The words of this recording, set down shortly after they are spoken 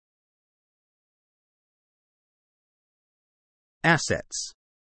Assets.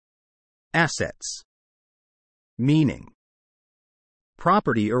 Assets. Meaning: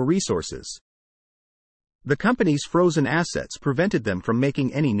 property or resources. The company's frozen assets prevented them from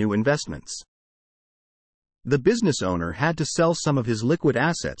making any new investments. The business owner had to sell some of his liquid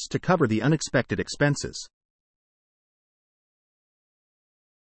assets to cover the unexpected expenses.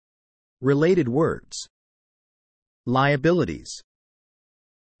 Related words: liabilities,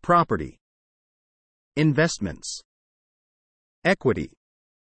 property, investments, equity,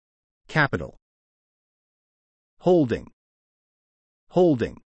 capital. Holding.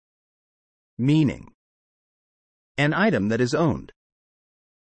 Holding. Meaning: an item that is owned.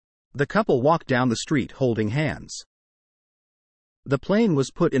 The couple walked down the street holding hands. The plane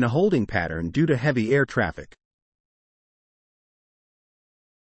was put in a holding pattern due to heavy air traffic.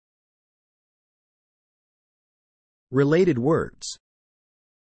 Related words: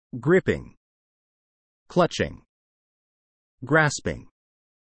 gripping, clutching, grasping,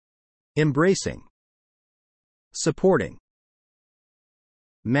 embracing, supporting.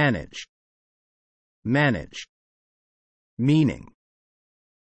 Manage. Manage. Meaning: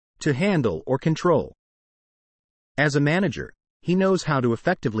 to handle or control. As a manager, he knows how to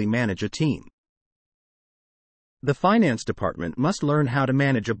effectively manage a team. The finance department must learn how to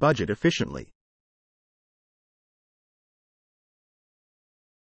manage a budget efficiently.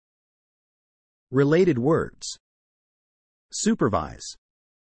 Related words: supervise,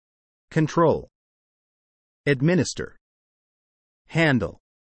 control, administer, handle,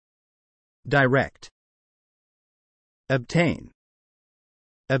 direct. Obtain.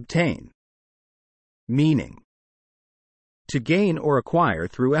 Obtain. Meaning: to gain or acquire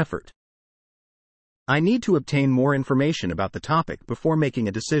through effort. I need to obtain more information about the topic before making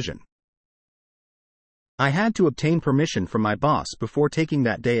a decision. I had to obtain permission from my boss before taking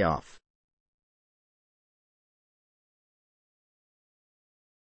that day off.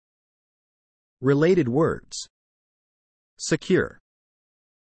 Related words: secure,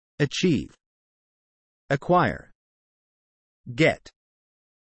 achieve, acquire, get,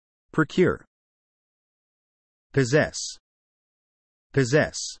 procure, possess.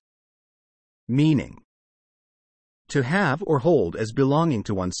 Possess. Meaning: to have or hold as belonging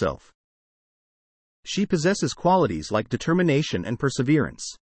to oneself. She possesses qualities like determination and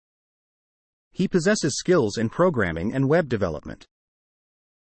perseverance. He possesses skills in programming and web development.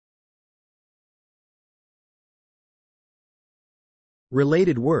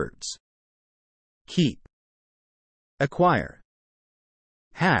 Related words: keep, acquire,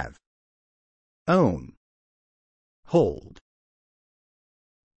 have, own, hold.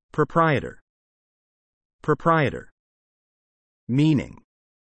 Proprietor. Proprietor. Meaning: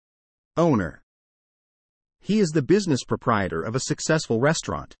 owner. He is the business proprietor of a successful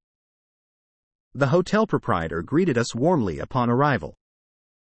restaurant. The hotel proprietor greeted us warmly upon arrival.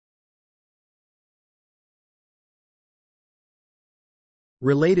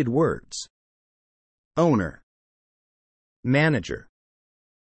 Related words: owner, manager,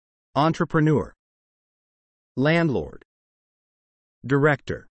 entrepreneur, landlord,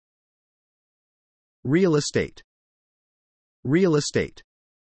 director. Real estate. Real estate.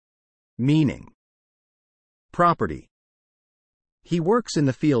 Meaning: property. He works in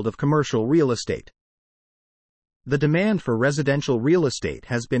the field of commercial real estate. The demand for residential real estate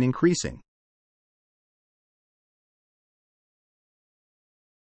has been increasing.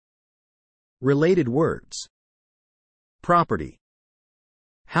 Related words: property,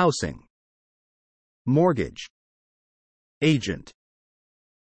 housing, mortgage, agent,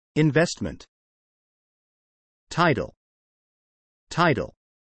 investment. Title. Title.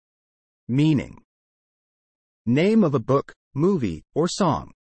 Meaning: name of a book, movie, or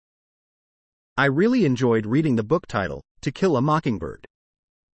song. I really enjoyed reading the book title, To Kill a Mockingbird.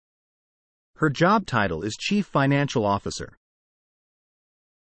 Her job title is Chief Financial Officer.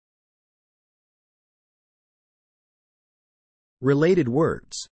 Related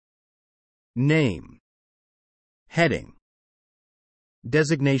words: name, heading,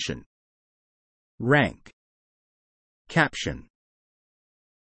 designation, rank, caption.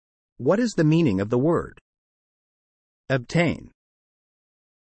 What is the meaning of the word obtain?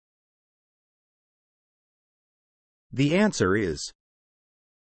 The answer is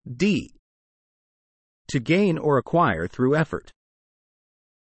D. To gain or acquire through effort.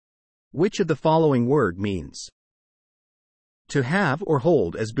 Which of the following word means to have or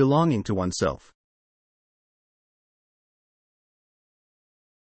hold as belonging to oneself?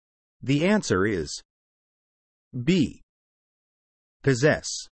 The answer is B. Possess.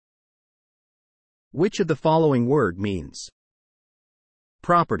 Which of the following word means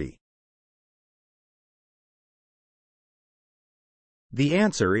property? The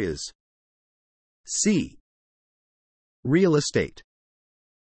answer is C. Real estate.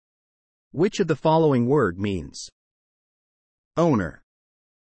 Which of the following word means owner?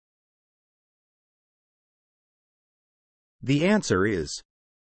 The answer is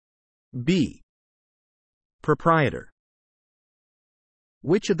B. Proprietor.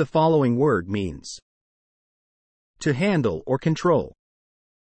 Which of the following word means to handle or control?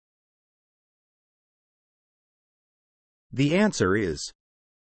 The answer is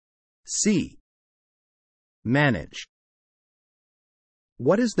C. Manage.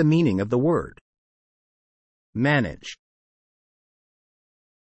 What is the meaning of the word manage?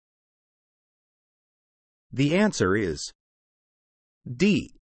 The answer is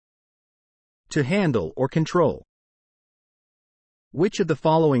D. To handle or control. Which of the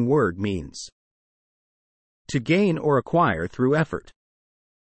following word means to gain or acquire through effort?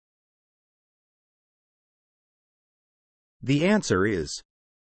 The answer is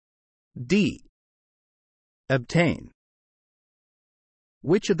D. Obtain.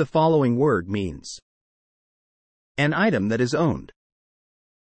 Which of the following word means an item that is owned?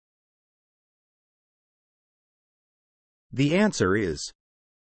 The answer is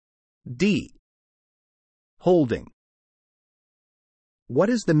D. Holding. What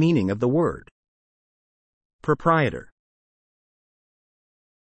is the meaning of the word proprietor?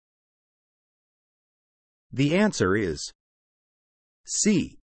 The answer is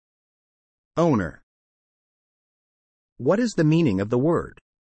C. Owner. What is the meaning of the word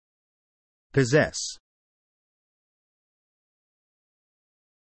possess?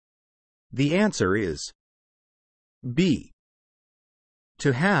 The answer is B.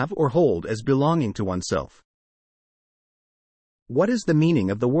 To have or hold as belonging to oneself. What is the meaning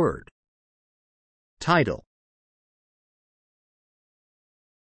of the word title?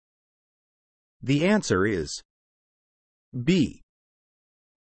 The answer is B.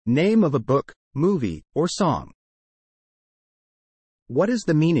 Name of a book, movie, or song. What is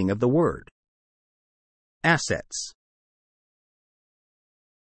the meaning of the word assets?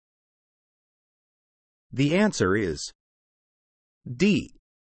 The answer is D.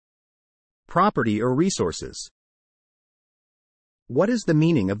 Property or resources. What is the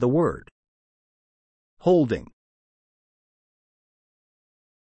meaning of the word holding?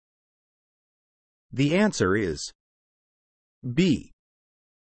 The answer is B.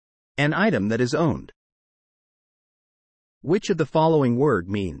 An item that is owned. Which of the following word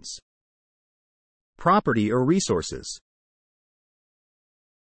means property or resources?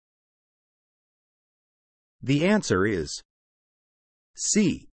 The answer is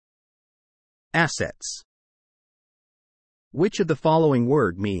C. Assets. Which of the following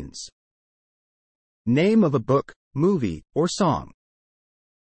word means name of a book, movie, or song?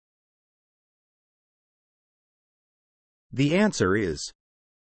 The answer is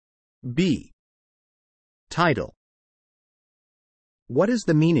B. Title. What is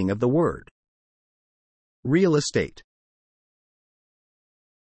the meaning of the word real estate?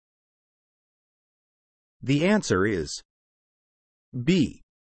 The answer is B.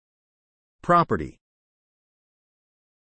 Property.